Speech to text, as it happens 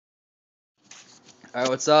Alright,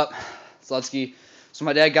 what's up? It's Ludski. So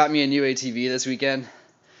my dad got me a new ATV this weekend.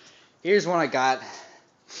 Here's one I got.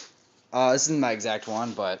 This isn't my exact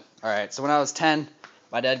one, but alright. So when I was 10,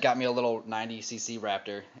 my dad got me a little 90cc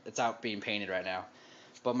Raptor. It's out being painted right now.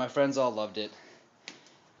 But my friends all loved it.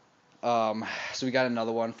 So we got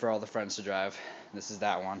another one for all the friends to drive. This is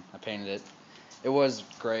that one. I painted it. It was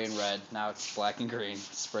gray and red. Now it's black and green.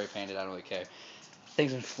 Spray painted. I don't really care.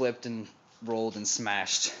 Thing's been flipped and rolled and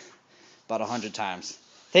smashed about 100 times.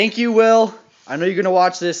 Thank you, Will. I know you're going to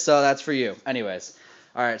watch this, so that's for you. Anyways.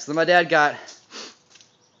 Alright, so then my dad got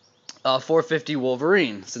a 450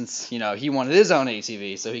 Wolverine, since, he wanted his own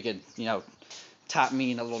ATV, so he could, top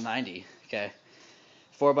me in a little 90, okay?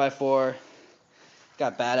 4x4,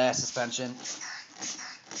 got badass suspension.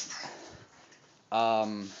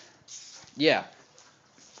 Yeah.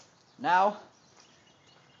 Now,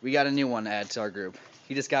 we got a new one to add to our group.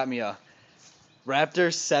 He just got me a Raptor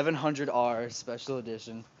 700R Special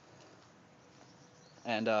Addition.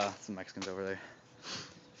 And, some Mexicans over there.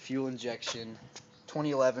 Fuel injection.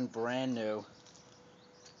 2011, brand new.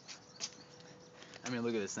 I mean,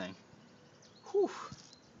 look at this thing. Whew.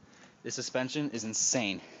 This suspension is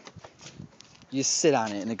insane. You just sit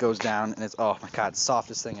on it and it goes down and it's, oh my god,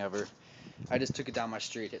 softest thing ever. I just took it down my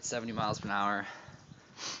street at 70 miles per hour.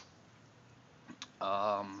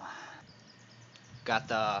 Got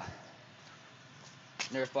the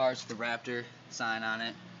Nerf bars with the Raptor sign on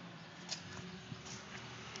it.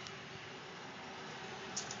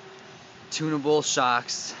 Tunable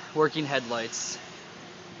shocks, working headlights.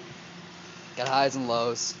 Got highs and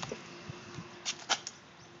lows.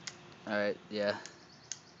 Alright, yeah.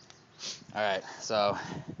 Alright, so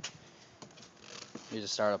here's a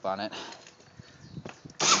startup on it.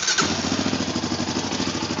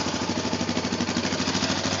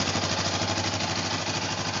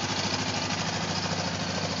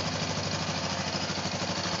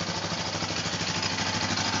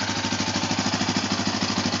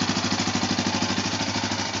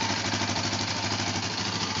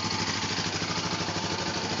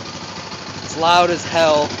 It's loud as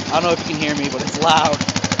hell. I don't know if you can hear me, but it's loud.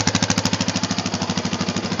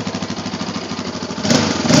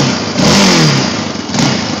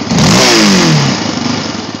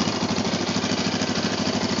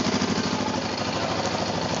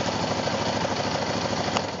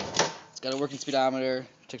 It's got a working speedometer,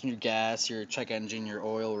 checking your gas, your check engine, your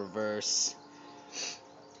oil, reverse.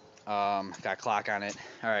 Got a clock on it.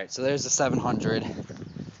 Alright, so there's the 700.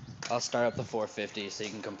 I'll start up the 450 so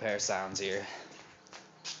you can compare sounds here.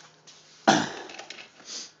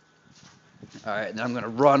 Alright, then I'm going to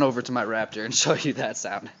run over to my Raptor and show you that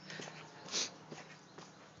sound.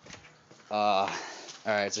 Alright,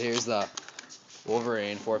 so here's the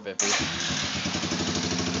Wolverine 450.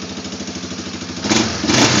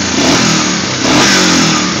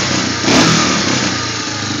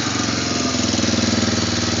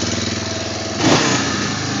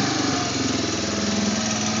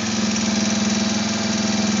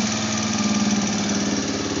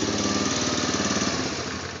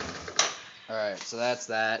 Alright, so that's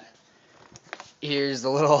that. Here's the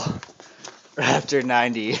little Raptor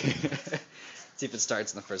 90. See if it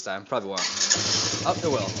starts in the first time. Probably won't. Oh, it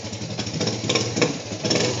will.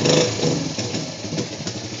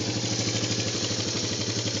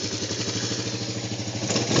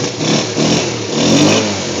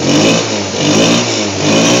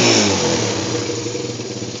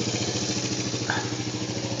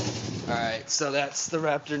 Alright, so that's the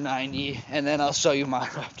Raptor 90, and then I'll show you my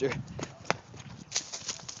Raptor.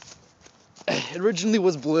 It originally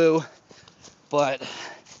was blue, but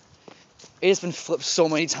it's been flipped so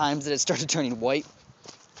many times that it started turning white.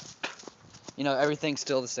 Everything's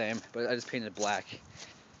still the same, but I just painted it black.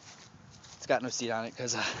 It's got no seat on it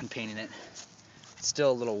because I'm painting it. It's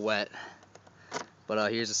still a little wet,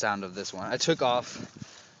 but here's the sound of this one. I took off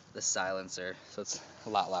the silencer, so it's a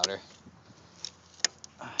lot louder.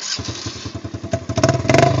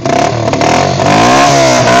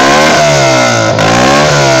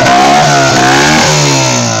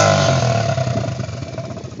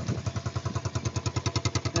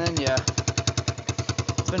 And yeah,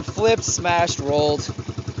 it's been flipped, smashed, rolled,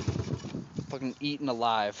 fucking eaten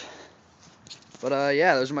alive. But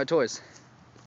yeah, those are my toys.